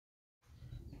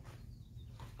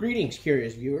Greetings,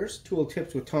 curious viewers. Tool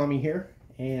Tips with Tommy here,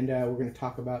 and we're going to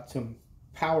talk about some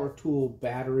power tool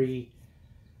battery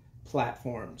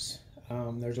platforms.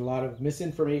 There's a lot of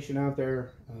misinformation out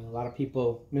there, a lot of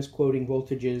people misquoting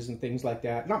voltages and things like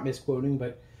that. Not misquoting,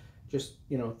 but just,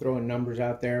 throwing numbers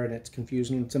out there, and it's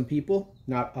confusing some people.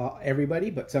 Not everybody,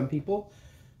 but some people.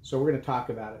 So we're going to talk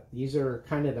about it. These are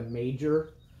kind of the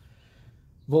major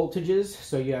voltages.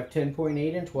 So you have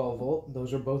 10.8 and 12 volt.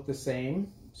 Those are both the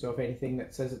same. So if anything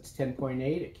that says it's 10.8,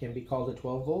 it can be called a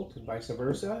 12 volt and vice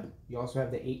versa. You also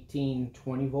have the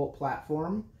 18-20 volt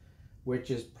platform,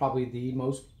 which is probably the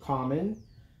most common.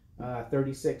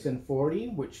 36 and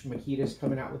 40, which Makita's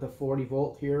coming out with a 40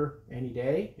 volt here any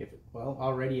day.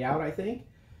 Already out, I think.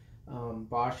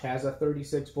 Bosch has a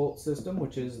 36 volt system,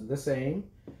 which is the same.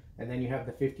 And then you have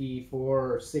the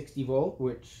 54 or 60 volt,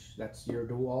 which that's your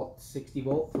DeWalt 60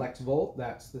 volt, flex volt,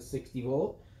 that's the 60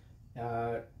 volt.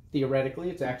 Theoretically,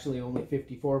 it's actually only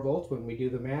 54 volts. When we do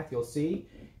the math, you'll see.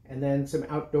 And then some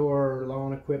outdoor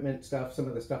lawn equipment stuff. Some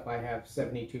of the stuff I have,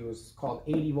 72 is called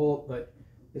 80 volt, but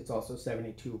it's also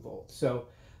 72 volts. So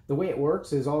the way it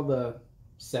works is all the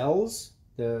cells,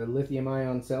 the lithium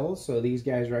ion cells, so these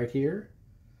guys right here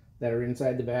that are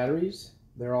inside the batteries,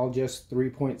 they're all just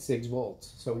 3.6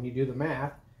 volts. So when you do the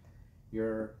math,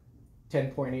 your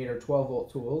 10.8 or 12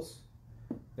 volt tools,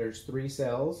 there's 3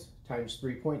 cells times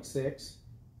 3.6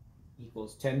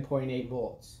 equals 10.8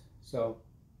 volts. So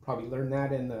probably learned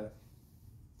that in the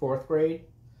 4th grade,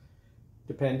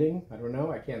 depending. I don't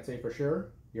know, I can't say for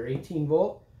sure. Your 18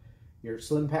 volt, your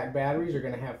slim pack batteries are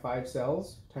going to have 5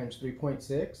 cells times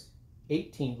 3.6,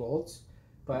 18 volts,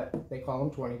 but they call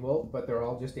them 20 volt, but they're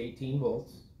all just 18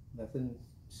 volts. Nothing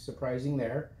surprising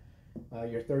there.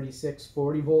 Your 36,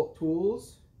 40 volt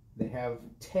tools, they have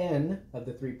 10 of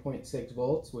the 3.6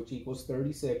 volts, which equals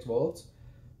 36 volts.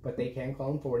 But they can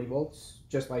call them 40 volts,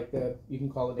 just like you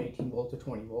can call it 18 volt to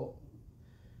 20 volt,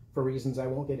 for reasons I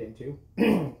won't get into.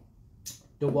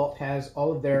 DeWalt has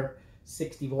all of their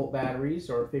 60 volt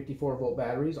batteries or 54 volt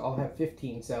batteries, all have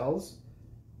 15 cells,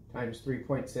 times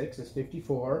 3.6 is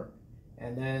 54.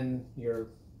 And then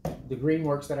the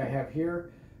Greenworks that I have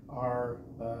here are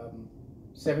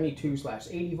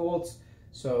 72/80 volts,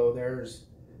 so there's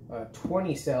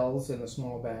 20 cells in the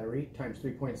small battery times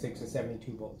 3.6 is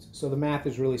 72 volts. So the math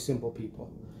is really simple,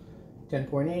 people.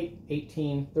 10.8,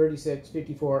 18, 36,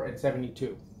 54, and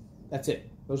 72. That's it.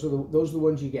 Those are the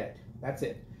ones you get. That's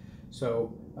it.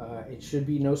 So it should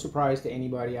be no surprise to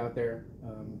anybody out there.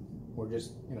 We're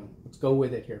just, let's go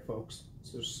with it here, folks.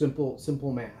 It's just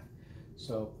simple math.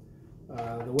 So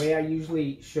the way I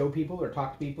usually show people or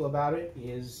talk to people about it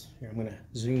is, here, I'm going to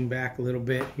zoom back a little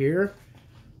bit here,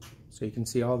 so you can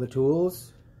see all the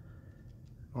tools,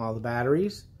 all the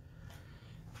batteries.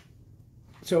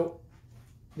 So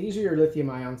these are your lithium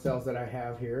ion cells that I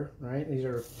have here, right? These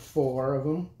are 4 of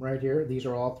them right here. These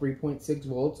are all 3.6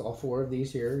 volts, all 4 of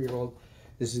these here.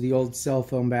 This is the old cell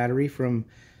phone battery from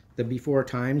the before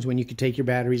times when you could take your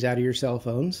batteries out of your cell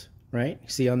phones, right?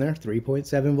 See on there,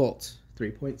 3.7 volts,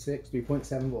 3.6,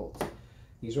 3.7 volts.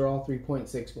 These are all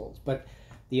 3.6 volts. But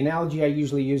the analogy I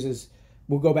usually use is,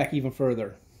 we'll go back even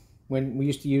further, when we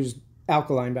used to use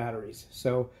alkaline batteries.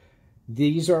 So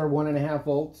these are 1.5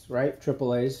 volts, right?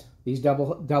 AAAs. These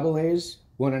double A's,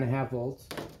 1.5 volts.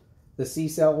 The C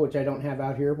cell, which I don't have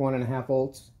out here, 1.5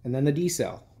 volts. And then the D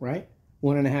cell, right?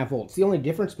 1.5 volts. The only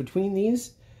difference between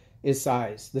these is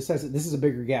size. This is a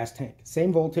bigger gas tank.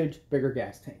 Same voltage, bigger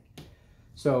gas tank.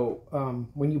 So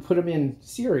when you put them in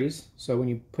series, so when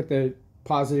you put the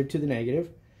positive to the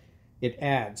negative, it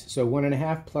adds. So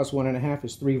 1.5 plus 1.5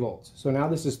 is 3 volts. So now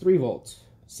this is 3 volts.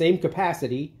 Same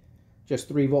capacity, just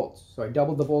 3 volts. So I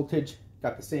doubled the voltage,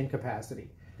 got the same capacity.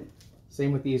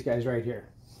 Same with these guys right here.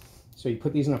 So you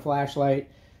put these in a flashlight,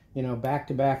 back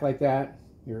to back like that,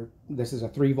 this is a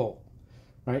 3 volt,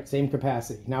 right? Same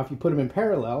capacity. Now if you put them in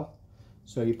parallel,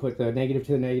 so you put the negative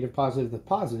to the negative, positive to the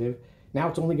positive, now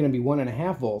it's only going to be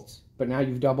 1.5 volts, but now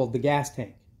you've doubled the gas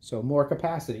tank. So more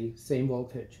capacity, same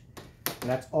voltage. And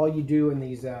that's all you do in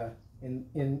these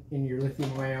in your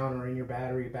lithium ion or in your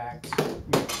battery packs,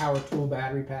 your power tool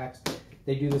battery packs.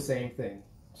 They do the same thing.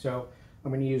 So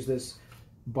I'm going to use this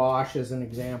Bosch as an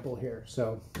example here.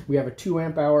 So we have a 2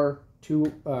 amp hour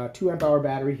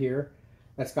battery here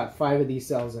that's got 5 of these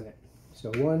cells in it. So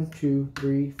 1, 2,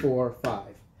 3, 4,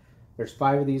 5. There's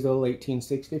 5 of these little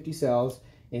 18650 cells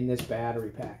in this battery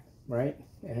pack, right?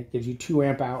 And it gives you 2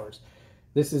 amp hours.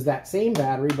 This is that same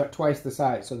battery, but twice the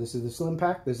size. So this is the slim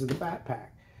pack, this is the fat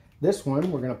pack. This one,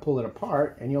 we're going to pull it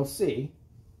apart, and you'll see,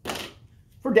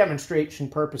 for demonstration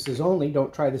purposes only,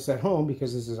 don't try this at home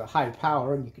because this is a high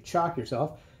power and you could shock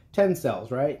yourself, 10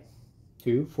 cells, right?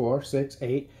 2, 4, 6,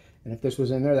 8, and if this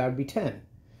was in there, that would be 10.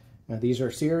 Now these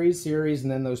are series,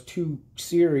 and then those two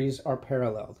series are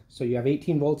paralleled. So you have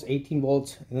 18 volts,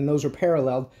 and then those are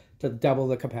paralleled to double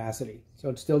the capacity. So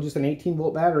it's still just an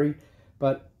 18-volt battery,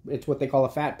 but it's what they call a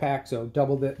fat pack, so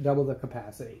double the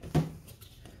capacity.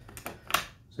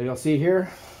 So you'll see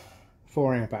here,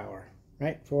 4 amp hour,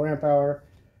 right? 4 amp hour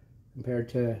compared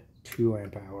to 2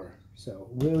 amp hour. So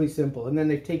really simple. And then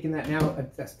they've taken that now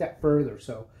a step further.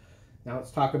 So now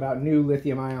let's talk about new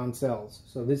lithium-ion cells.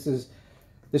 So this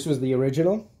was the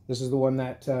original. This is the one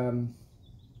that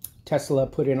Tesla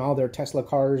put in all their Tesla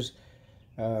cars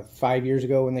 5 years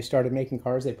ago when they started making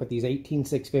cars. They put these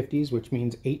 18650s, which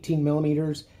means 18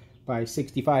 millimeters by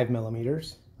 65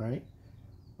 millimeters, right?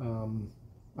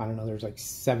 I don't know, there's like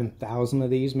 7,000 of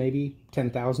these, maybe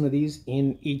 10,000 of these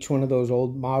in each one of those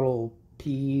old Model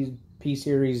P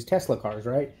series Tesla cars,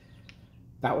 right?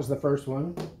 That was the first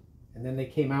one. And then they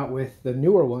came out with the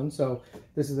newer one. So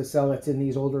this is the cell that's in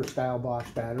these older style Bosch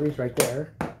batteries right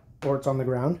there, or it's on the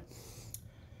ground.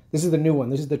 This is the new one.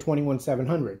 This is the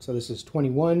 21700. So this is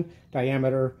 21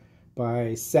 diameter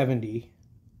by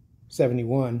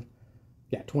 71.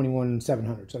 Yeah,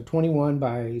 21700. So 21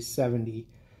 by 70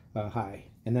 high.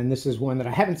 And then this is one that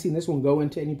I haven't seen this one go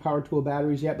into any power tool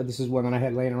batteries yet, but this is one that I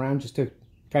had laying around just to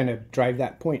kind of drive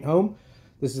that point home.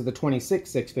 This is the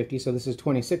 26650. So this is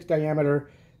 26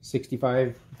 diameter,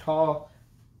 65 tall,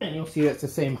 and you'll see that's the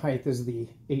same height as the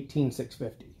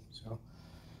 18650. So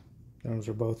those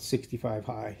are both 65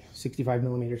 high, 65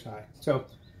 millimeters high. So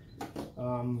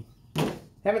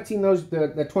haven't seen those, the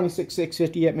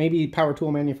 26650 yet. Maybe power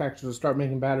tool manufacturers will start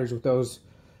making batteries with those,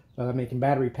 making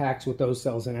battery packs with those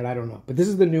cells in it. I don't know. But this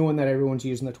is the new one that everyone's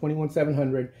using, the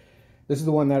 21700. This is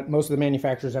the one that most of the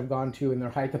manufacturers have gone to in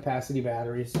their high capacity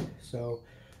batteries. So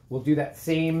we'll do that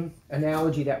same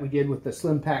analogy that we did with the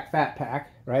Slim Pack Fat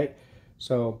Pack, right?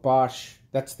 So Bosch,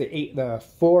 that's the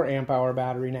 4 amp hour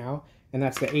battery now, and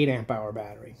that's the 8 amp hour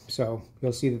battery. So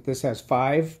you'll see that this has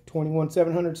 5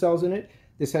 21700 cells in it.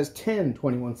 This has 10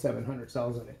 21700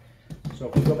 cells in it. So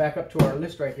if we go back up to our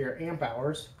list right here, amp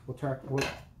hours, we'll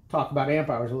talk about amp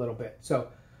hours a little bit. So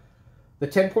the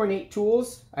 10.8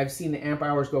 tools, I've seen the amp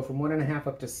hours go from 1.5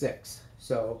 up to 6.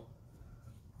 So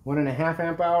 1.5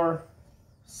 amp hour,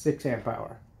 6 amp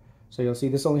hour. So you'll see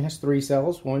this only has 3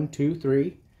 cells, 1, 2,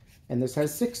 3, and this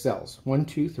has 6 cells, 1,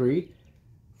 2, 3,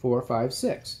 4, 5,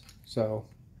 6. So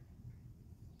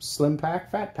Slim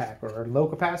Pack, Fat Pack, or low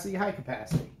capacity, high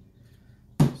capacity.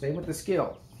 Same with the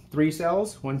skill. 3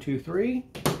 cells, 1, 2, 3,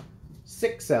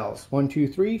 6 cells, 1, 2,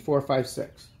 3, 4, 5,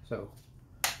 6. So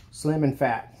slim and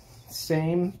fat.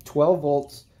 Same 12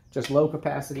 volts, just low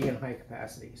capacity and high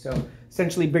capacity. So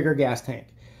essentially bigger gas tank.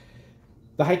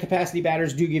 The high capacity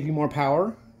batteries do give you more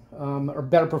power, or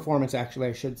better performance actually,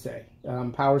 I should say.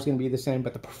 Power is going to be the same,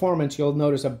 but the performance, you'll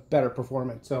notice a better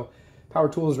performance. So power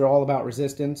tools are all about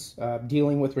resistance,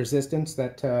 dealing with resistance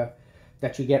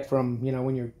that you get from, you know,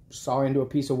 when you saw into a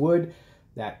piece of wood,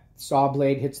 that saw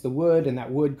blade hits the wood and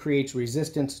that wood creates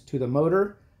resistance to the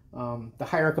motor. The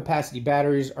higher capacity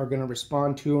batteries are going to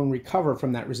respond to and recover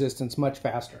from that resistance much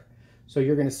faster. So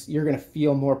you're gonna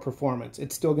feel more performance.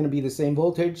 It's still going to be the same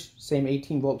voltage, same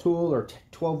 18 volt tool or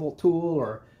 12 volt tool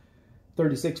or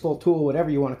 36 volt tool, whatever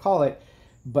you want to call it,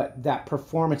 but that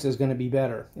performance is going to be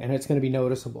better and it's going to be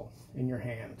noticeable in your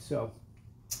hand. So,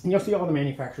 and you'll see all the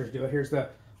manufacturers do it. Here's the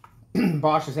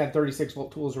Bosch has had 36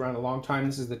 volt tools around a long time.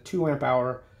 This is the 2 amp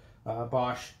hour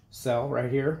Bosch cell right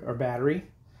here, or battery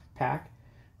pack,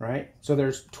 right? So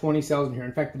there's 20 cells in here.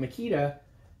 In fact, the Makita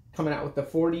coming out with the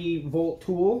 40 volt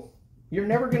tool, you're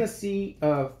never going to see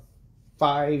a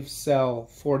 5 cell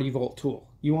 40 volt tool.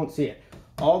 You won't see it.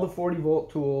 All the 40 volt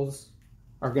tools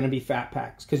are going to be fat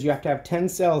packs because you have to have 10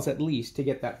 cells at least to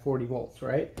get that 40 volts,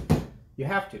 right? You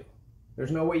have to.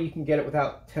 There's no way you can get it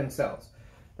without 10 cells.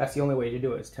 That's the only way to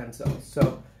do it is 10 cells.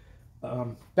 So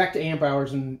back to amp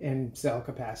hours and cell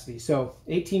capacity. So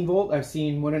 18 volt, I've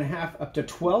seen 1.5 up to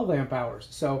 12 amp hours.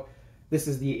 So this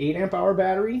is the 8 amp hour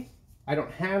battery. I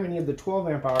don't have any of the 12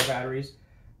 amp hour batteries,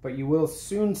 but you will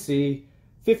soon see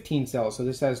 15 cells. So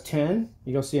this has 10.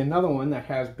 You'll see another one that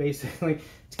has basically,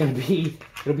 it'll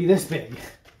be this big.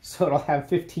 So it'll have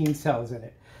 15 cells in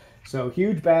it. So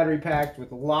huge battery packed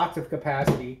with lots of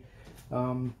capacity.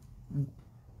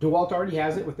 DeWalt already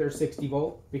has it with their 60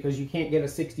 volt because you can't get a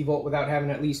 60 volt without having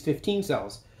at least 15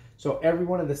 cells. So every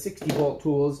one of the 60 volt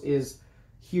tools is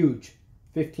huge,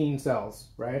 15 cells,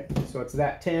 right? So it's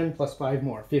that 10 plus 5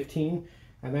 more, 15.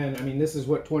 And then, I mean, this is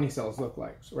what 20 cells look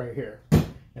like right here.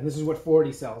 And this is what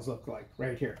 40 cells look like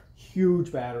right here.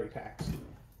 Huge battery packs,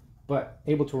 but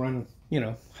able to run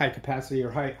high capacity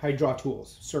or high draw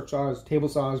tools, circ saws, table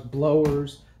saws,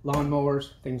 blowers, lawn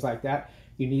mowers, things like that.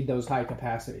 You need those high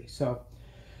capacity. So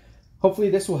hopefully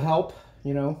this will help.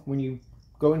 When you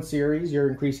go in series, you're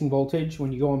increasing voltage.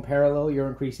 When you go in parallel, you're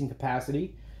increasing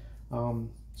capacity.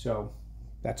 So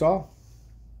that's all.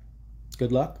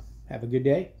 Good luck. Have a good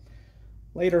day.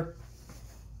 Later.